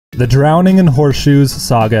The Drowning in Horseshoes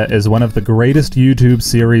saga is one of the greatest YouTube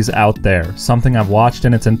series out there, something I've watched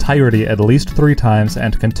in its entirety at least 3 times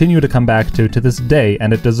and continue to come back to this day,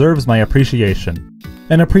 and it deserves my appreciation.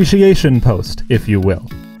 An appreciation post, if you will.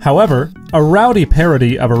 However, a rowdy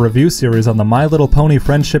parody of a review series on the My Little Pony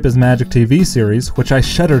Friendship is Magic TV series, which I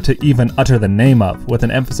shudder to even utter the name of, with an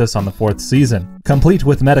emphasis on the 4th season, complete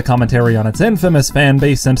with meta-commentary on its infamous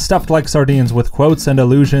fanbase and stuffed like sardines with quotes and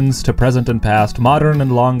allusions to present and past, modern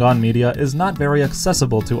and long-gone media, is not very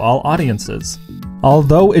accessible to all audiences.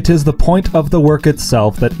 Although it is the point of the work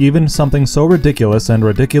itself that even something so ridiculous and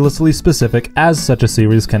ridiculously specific as such a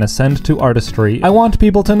series can ascend to artistry, I want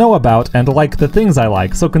people to know about and like the things I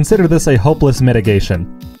like, so consider this a hopeless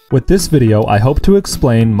mitigation. With this video, I hope to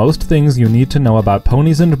explain most things you need to know about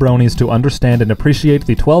ponies and bronies to understand and appreciate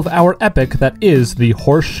the 12-hour epic that is the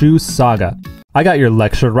Horseshoe Saga. I got your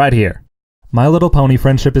lecture right here. My Little Pony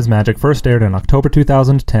Friendship is Magic first aired in October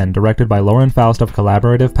 2010, directed by Lauren Faust of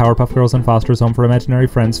collaborative Powerpuff Girls and Foster's Home for Imaginary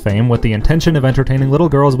Friends fame, with the intention of entertaining little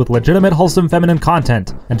girls with legitimate, wholesome feminine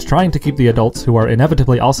content, and trying to keep the adults who are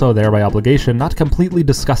inevitably also there by obligation not completely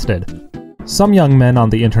disgusted. Some young men on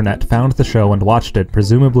the internet found the show and watched it,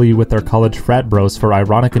 presumably with their college frat bros for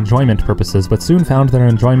ironic enjoyment purposes, but soon found their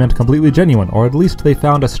enjoyment completely genuine, or at least they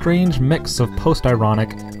found a strange mix of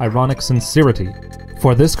post-ironic, ironic sincerity.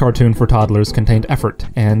 For this cartoon for toddlers contained effort,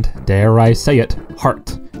 and, dare I say it,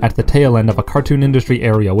 heart, at the tail end of a cartoon industry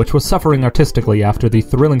area which was suffering artistically after the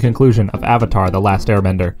thrilling conclusion of Avatar: The Last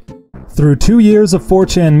Airbender. Through 2 years of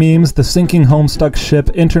 4chan memes, the sinking homestuck ship,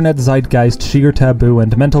 internet zeitgeist, sheer taboo,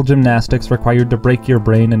 and mental gymnastics required to break your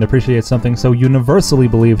brain and appreciate something so universally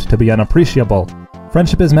believed to be unappreciable,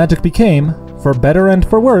 Friendship is Magic became, for better and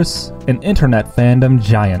for worse, an internet fandom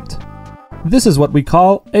giant. This is what we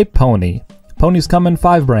call a pony. Ponies come in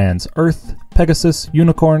 5 brands: Earth, Pegasus,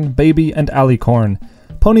 Unicorn, Baby, and Alicorn.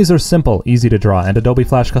 Ponies are simple, easy to draw, and Adobe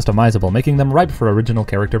Flash customizable, making them ripe for original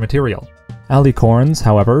character material. Alicorns,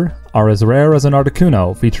 however, are as rare as an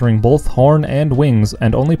Articuno, featuring both horn and wings,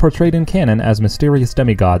 and only portrayed in canon as mysterious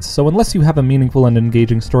demigods, so unless you have a meaningful and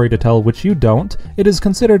engaging story to tell, which you don't, it is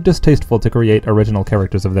considered distasteful to create original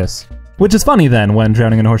characters of this. Which is funny then, when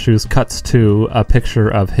Drowning in Horseshoes cuts to a picture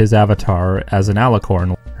of his avatar as an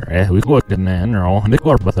alicorn.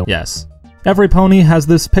 Yes. Every pony has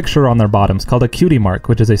this picture on their bottoms called a cutie mark,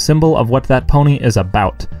 which is a symbol of what that pony is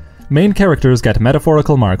about. Main characters get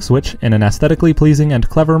metaphorical marks which, in an aesthetically pleasing and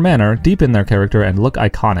clever manner, deepen their character and look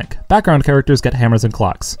iconic. Background characters get hammers and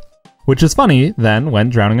clocks. Which is funny, then, when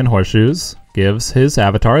Drowning in Horseshoes gives his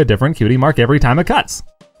avatar a different cutie mark every time it cuts.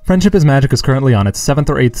 Friendship is Magic is currently on its 7th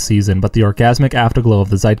or 8th season, but the orgasmic afterglow of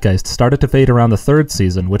the zeitgeist started to fade around the 3rd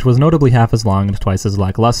season, which was notably half as long and twice as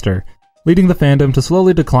lackluster, leading the fandom to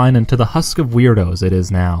slowly decline into the husk of weirdos it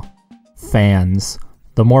is now. Fans.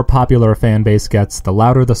 The more popular a fan base gets, the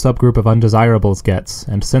louder the subgroup of undesirables gets,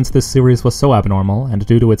 and since this series was so abnormal, and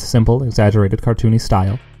due to its simple, exaggerated cartoony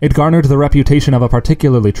style, it garnered the reputation of a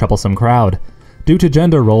particularly troublesome crowd. Due to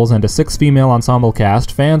gender roles and a 6-female ensemble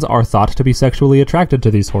cast, fans are thought to be sexually attracted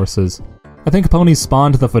to these horses. I think ponies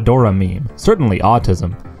spawned the fedora meme, certainly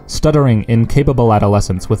autism. Stuttering, incapable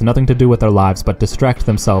adolescents with nothing to do with their lives but distract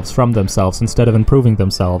themselves from themselves instead of improving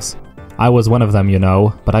themselves. I was one of them, you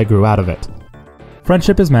know, but I grew out of it.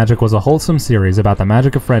 Friendship is Magic was a wholesome series about the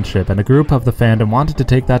magic of friendship, and a group of the fandom wanted to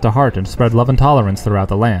take that to heart and spread love and tolerance throughout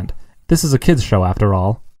the land. This is a kids' show after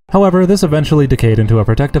all. However, this eventually decayed into a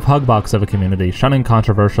protective hug box of a community, shunning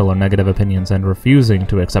controversial or negative opinions and refusing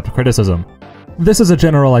to accept criticism. This is a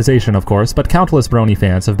generalization, of course, but countless brony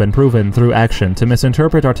fans have been proven through action to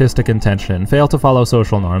misinterpret artistic intention, fail to follow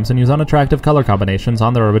social norms, and use unattractive color combinations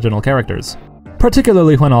on their original characters.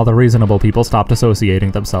 Particularly when all the reasonable people stopped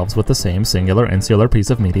associating themselves with the same singular insular piece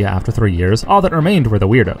of media after 3 years, all that remained were the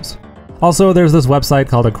weirdos. Also, there's this website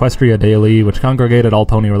called Equestria Daily, which congregated all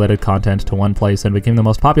pony-related content to one place and became the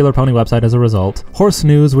most popular pony website as a result. Horse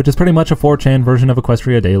News, which is pretty much a 4chan version of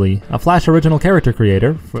Equestria Daily. A Flash original character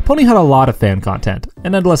creator. Pony had a lot of fan content,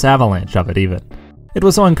 an endless avalanche of it even. It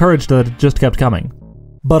was so encouraged that it just kept coming.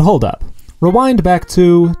 But hold up. Rewind back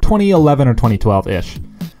to 2011 or 2012-ish.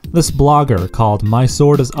 This blogger called My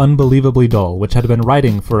Sword is Unbelievably Dull, which had been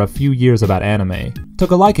writing for a few years about anime,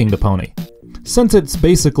 took a liking to Pony. Since it's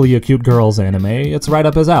basically a cute girls anime, it's right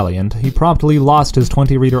up his alley, and he promptly lost his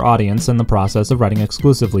 20-reader audience in the process of writing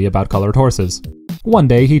exclusively about colored horses. One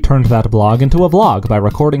day, he turned that blog into a vlog by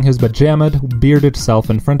recording his pajamaed, bearded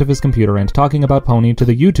self in front of his computer and talking about Pony to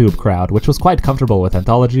the YouTube crowd, which was quite comfortable with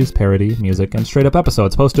anthologies, parody, music, and straight-up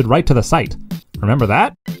episodes posted right to the site. Remember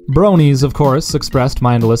that? Bronies, of course, expressed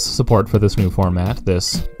mindless support for this new format,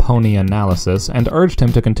 this pony analysis, and urged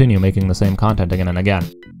him to continue making the same content again and again.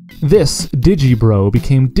 This Digibro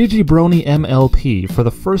became Digibrony MLP for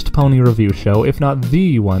the first pony review show, if not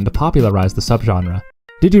the one to popularize the subgenre.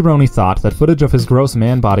 Digibrony thought that footage of his gross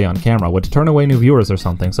man body on camera would turn away new viewers or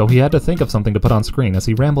something, so he had to think of something to put on screen as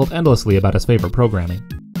he rambled endlessly about his favorite programming.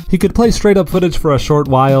 He could play straight-up footage for a short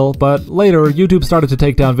while, but later, YouTube started to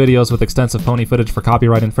take down videos with extensive pony footage for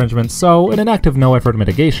copyright infringement, so in an act of no-effort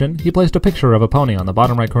mitigation, he placed a picture of a pony on the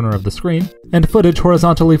bottom right corner of the screen, and footage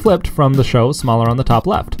horizontally flipped from the show smaller on the top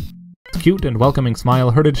left. His cute and welcoming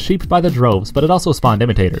smile herded sheep by the droves, but it also spawned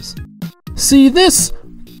imitators. See, this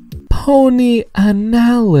pony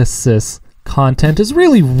analysis content is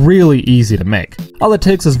really easy to make. All it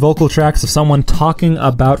takes is vocal tracks of someone talking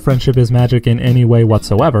about Friendship is Magic in any way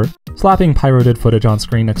whatsoever, slapping pirated footage on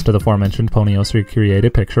screen next to the aforementioned ponios to recreate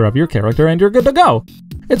a picture of your character, and you're good to go!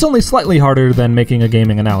 It's only slightly harder than making a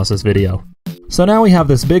gaming analysis video. So now we have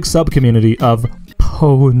this big sub-community of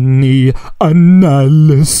pony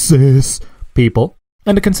analysis people,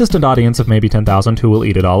 and a consistent audience of maybe 10,000 who will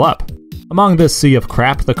eat it all up. Among this sea of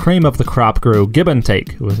crap, the cream of the crop grew Gibbon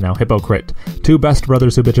Take, who is now Hypocrite, two best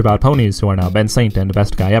brothers who bitch about ponies who are now Ben Saint and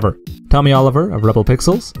Best Guy Ever, Tommy Oliver of Rebel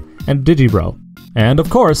Pixels, and Digibro. And of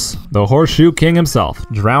course, the Horseshoe King himself,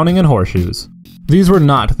 drowning in horseshoes. These were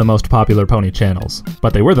not the most popular pony channels,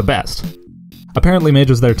 but they were the best. Apparently Mage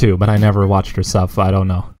was there too, but I never watched her stuff, I don't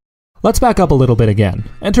know. Let's back up a little bit again.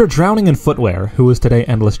 Enter Drowning in Footwear, who is today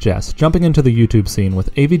Endless Jess. Jumping into the YouTube scene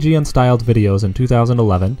with AVG-styled videos in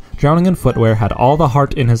 2011, Drowning in Footwear had all the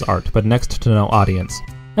heart in his art, but next to no audience.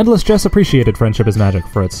 Endless Jess appreciated Friendship is Magic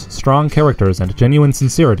for its strong characters and genuine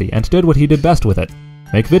sincerity, and did what he did best with it: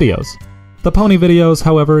 make videos. The pony videos,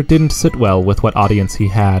 however, didn't sit well with what audience he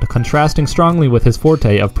had, contrasting strongly with his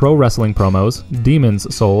forte of pro wrestling promos,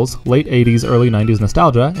 Demon's Souls, late 80s, early 90s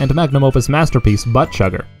nostalgia, and magnum opus masterpiece Butt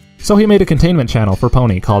Chugger. So he made a containment channel for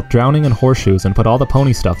pony called Drowning in Horseshoes and put all the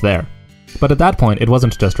pony stuff there. But at that point, it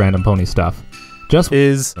wasn't just random pony stuff. Jess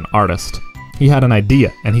is an artist. He had an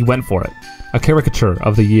idea, and he went for it. A caricature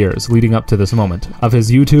of the years leading up to this moment, of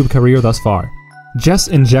his YouTube career thus far. Jess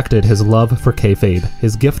injected his love for kayfabe,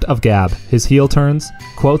 his gift of gab, his heel turns,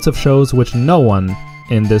 quotes of shows which no one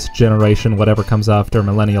in this generation, whatever comes after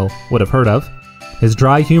millennial, would have heard of, his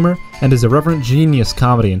dry humor, and his irreverent genius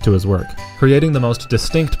comedy into his work, creating the most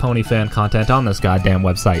distinct pony fan content on this goddamn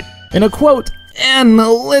website. In a quote,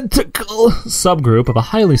 analytical subgroup of a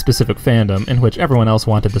highly specific fandom in which everyone else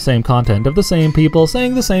wanted the same content of the same people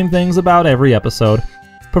saying the same things about every episode,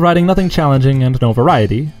 providing nothing challenging and no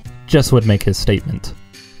variety, Jess would make his statement.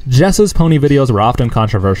 Jess's pony videos were often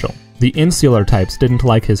controversial. The insular types didn't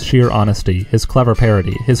like his sheer honesty, his clever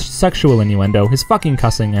parody, his sexual innuendo, his fucking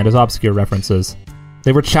cussing, and his obscure references.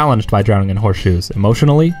 They were challenged by Drowning in Horseshoes,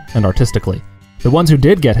 emotionally and artistically. The ones who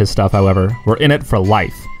did get his stuff, however, were in it for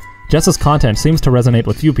life. Jess's content seems to resonate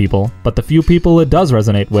with few people, but the few people it does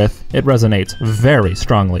resonate with, it resonates very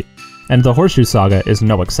strongly. And the Horseshoe Saga is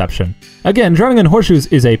no exception. Again, Drowning in Horseshoes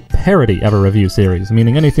is a parody of a review series,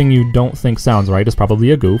 meaning anything you don't think sounds right is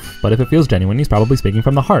probably a goof, but if it feels genuine, he's probably speaking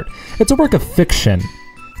from the heart. It's a work of fiction,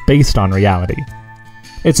 based on reality.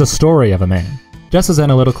 It's a story of a man. Jess's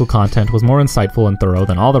analytical content was more insightful and thorough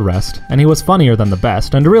than all the rest, and he was funnier than the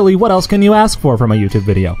best, and really, what else can you ask for from a YouTube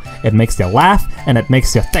video? It makes you laugh, and it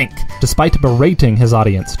makes you think. Despite berating his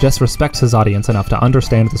audience, Jess respects his audience enough to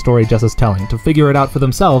understand the story Jess is telling, to figure it out for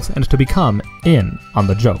themselves, and to become in on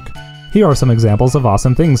the joke. Here are some examples of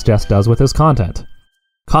awesome things Jess does with his content.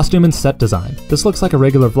 Costume and set design. This looks like a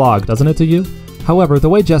regular vlog, doesn't it to you? However, the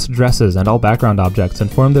way Jess dresses and all background objects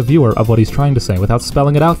inform the viewer of what he's trying to say without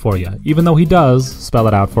spelling it out for you. Even though he does spell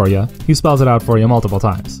it out for you, he spells it out for you multiple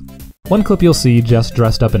times. One clip you'll see Jess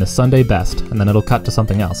dressed up in his Sunday best, and then it'll cut to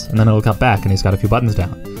something else, and then it'll cut back and he's got a few buttons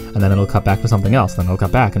down, and then it'll cut back to something else, then it'll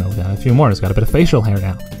cut back and it'll got a few more, and he's got a bit of facial hair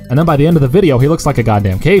now. And then by the end of the video, he looks like a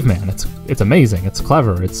goddamn caveman. It's amazing, it's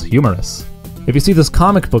clever, it's humorous. If you see this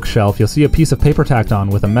comic book shelf, you'll see a piece of paper tacked on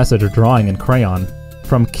with a message or drawing in crayon.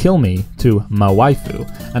 From kill me to my waifu,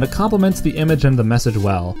 and it complements the image and the message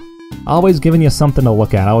well. Always giving you something to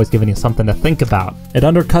look at, always giving you something to think about. It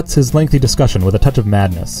undercuts his lengthy discussion with a touch of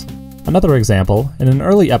madness. Another example, in an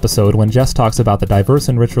early episode when Jess talks about the diverse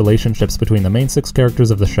and rich relationships between the main 6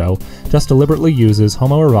 characters of the show, Jess deliberately uses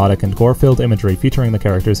homoerotic and gore-filled imagery featuring the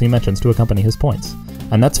characters he mentions to accompany his points.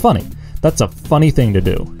 And that's funny. That's a funny thing to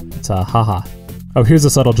do. It's a haha. Oh, here's a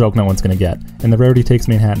subtle joke no one's gonna get. In the Rarity Takes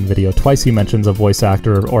Manhattan video, twice he mentions a voice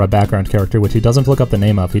actor or a background character which he doesn't look up the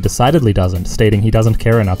name of. He decidedly doesn't, stating he doesn't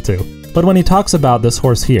care enough to. But when he talks about this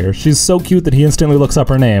horse here, she's so cute that he instantly looks up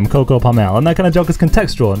her name, Coco Pomel, and that kind of joke is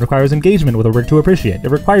contextual and requires engagement with a work to appreciate.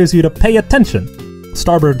 It requires you to pay attention.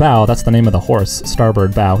 Starboard Bow, that's the name of the horse,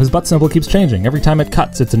 Starboard Bow. His butt symbol keeps changing. Every time it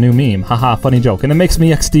cuts, it's a new meme. Haha, funny joke. And it makes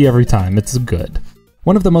me XD every time. It's good.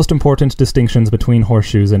 One of the most important distinctions between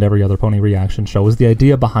Horseshoes and every other pony reaction show is the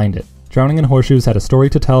idea behind it. Drowning in Horseshoes had a story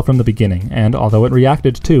to tell from the beginning, and although it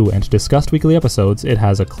reacted to and discussed weekly episodes, it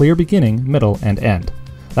has a clear beginning, middle, and end.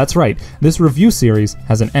 That's right, this review series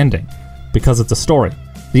has an ending, because it's a story.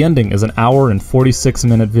 The ending is an hour and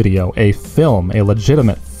 46-minute video, a film, a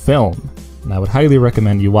legitimate film. And I would highly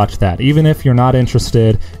recommend you watch that, even if you're not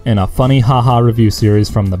interested in a funny haha review series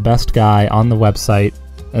from the best guy on the website.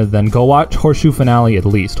 Then go watch Horseshoe Finale at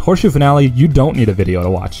least. Horseshoe Finale, you don't need a video to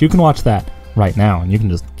watch. You can watch that right now, and you can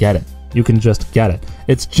just get it. You can just get it.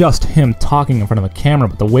 It's just him talking in front of a camera,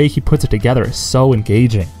 but the way he puts it together is so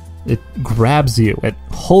engaging. It grabs you, it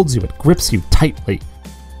holds you, it grips you tightly.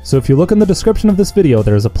 So if you look in the description of this video,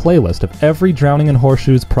 there is a playlist of every Drowning in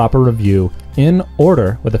Horseshoes proper review in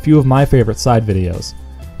order with a few of my favorite side videos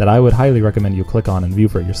that I would highly recommend you click on and view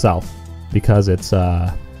for yourself, because it's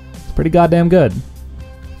pretty goddamn good.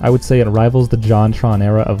 I would say it rivals the JonTron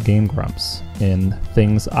era of Game Grumps in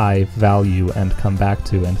things I value and come back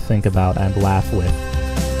to and think about and laugh with.